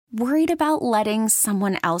Worried about letting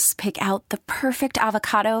someone else pick out the perfect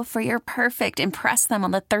avocado for your perfect impress them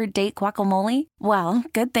on the third date guacamole? Well,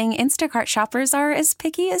 good thing Instacart shoppers are as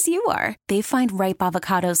picky as you are. They find ripe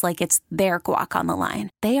avocados like it's their guac on the line.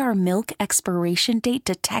 They are milk expiration date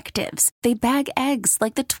detectives. They bag eggs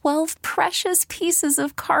like the 12 precious pieces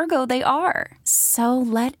of cargo they are. So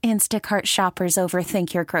let Instacart shoppers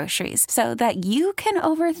overthink your groceries so that you can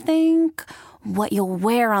overthink what you'll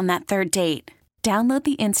wear on that third date. Download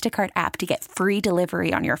the Instacart app to get free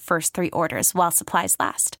delivery on your first 3 orders while supplies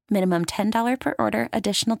last. Minimum $10 per order.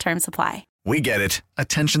 Additional terms apply. We get it.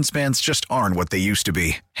 Attention spans just aren't what they used to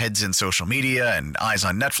be. Heads in social media and eyes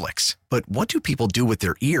on Netflix. But what do people do with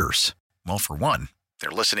their ears? Well, for one, they're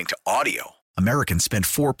listening to audio. Americans spend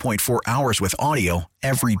 4.4 hours with audio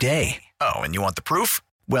every day. Oh, and you want the proof?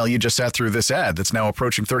 Well, you just sat through this ad that's now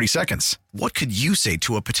approaching 30 seconds. What could you say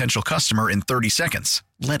to a potential customer in 30 seconds?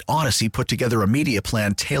 Let Odyssey put together a media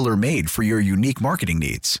plan tailor-made for your unique marketing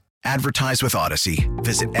needs. Advertise with Odyssey.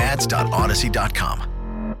 Visit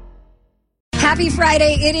ads.odyssey.com. Happy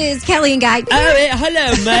Friday. It is Kelly and Guy.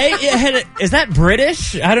 Hello, mate. Is that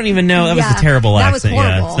British? I don't even know. That was a terrible accent. Was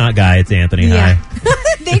horrible. Yeah, it's not Guy, it's Anthony. Yeah. Hi.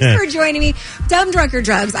 Thanks for joining me. Dumb, Drunk, or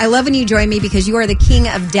Drugs. I love when you join me because you are the king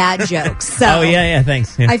of dad jokes. So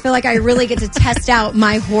thanks. Yeah. I feel like I really get to test out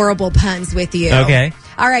my horrible puns with you. Okay.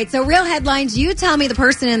 All right, so real headlines. You tell me the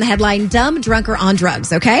person in the headline, dumb, drunk, or on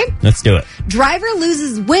drugs, okay? Let's do it. Driver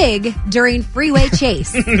loses wig during freeway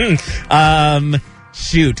chase.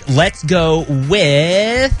 Shoot. Let's go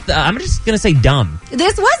with, I'm just going to say dumb.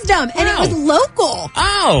 This was dumb, and it was local.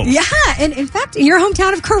 Oh. Yeah, and in fact, in your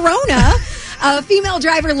hometown of Corona, a female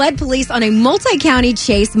driver led police on a multi-county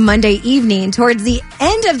chase Monday evening. Towards the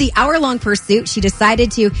end of the hour-long pursuit, she decided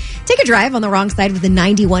to take a drive on the wrong side of the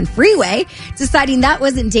 91 freeway. Deciding that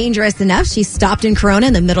wasn't dangerous enough, she stopped in Corona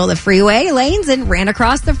in the middle of the freeway lanes and ran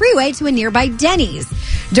across the freeway to a nearby Denny's.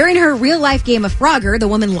 During her real-life game of Frogger, the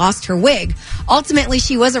woman lost her wig. Ultimately,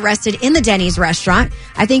 she was arrested in the Denny's restaurant.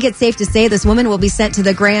 I think it's safe to say this woman will be sent to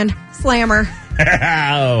the Grand Slammer.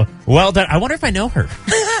 Oh, well done. I wonder if I know her.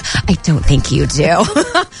 I don't think you do.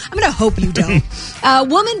 I'm going to hope you don't. A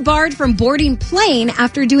woman barred from boarding plane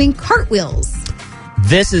after doing cartwheels.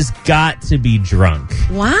 This has got to be drunk.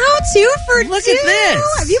 Wow, 2 for 2. Look at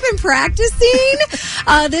this. Have you been practicing?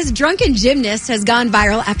 This drunken gymnast has gone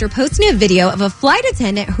viral after posting a video of a flight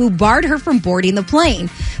attendant who barred her from boarding the plane.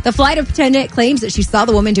 The flight attendant claims that she saw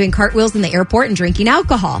the woman doing cartwheels in the airport and drinking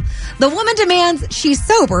alcohol. The woman demands she's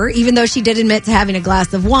sober, even though she did admit to having a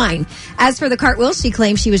glass of wine. As for the cartwheels, she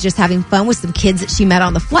claims she was just having fun with some kids that she met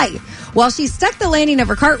on the flight. While she stuck the landing of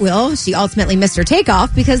her cartwheel, she ultimately missed her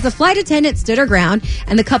takeoff because the flight attendant stood her ground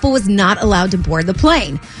and the couple was not allowed to board the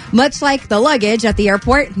plane. Much like the luggage at the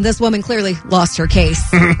airport, this woman clearly lost her case.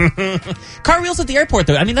 Cartwheels at the airport,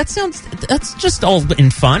 though. I mean, that's just all in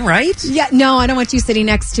fun, right? Yeah, no, I don't want you sitting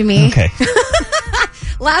next to me. Okay.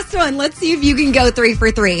 Last one. Let's see if you can go 3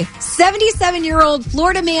 for 3. 77-year-old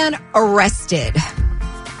Florida man arrested.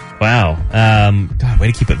 Wow. God,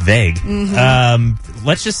 way to keep it vague. Mm-hmm.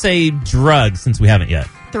 Let's just say drugs, since we haven't yet.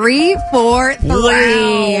 3 for 3.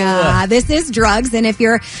 Wow. This is drugs. And if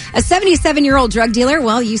you're a 77-year-old drug dealer,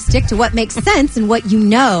 well, you stick to what makes sense and what you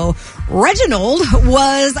know. Reginald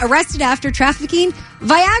was arrested after trafficking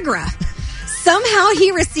Viagra. Somehow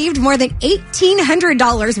he received more than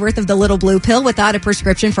 $1,800 worth of the little blue pill without a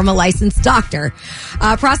prescription from a licensed doctor.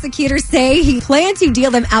 Prosecutors say he planned to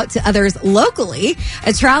deal them out to others locally.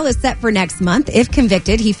 A trial is set for next month. If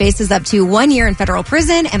convicted, he faces up to 1 year in federal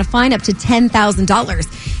prison and a fine up to $10,000.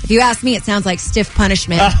 If you ask me, it sounds like stiff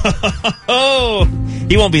punishment. Oh,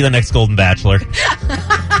 he won't be the next Golden Bachelor.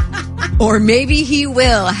 Or maybe he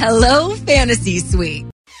will. Hello, Fantasy Suite.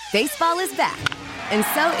 Baseball is back, and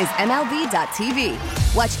so is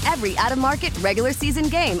MLB.tv. Watch every out-of-market regular season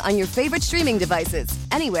game on your favorite streaming devices,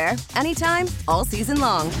 anywhere, anytime, all season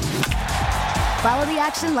long. Follow the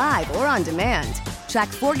action live or on demand. Track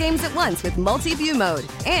 4 games at once with multi-view mode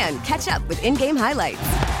and catch up with in-game highlights.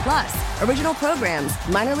 Plus, original programs,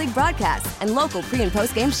 minor league broadcasts, and local pre- and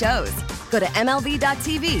post-game shows. Go to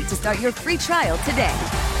MLB.tv to start your free trial today.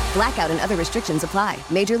 Blackout and other restrictions apply.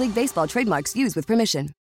 Major League Baseball trademarks used with permission.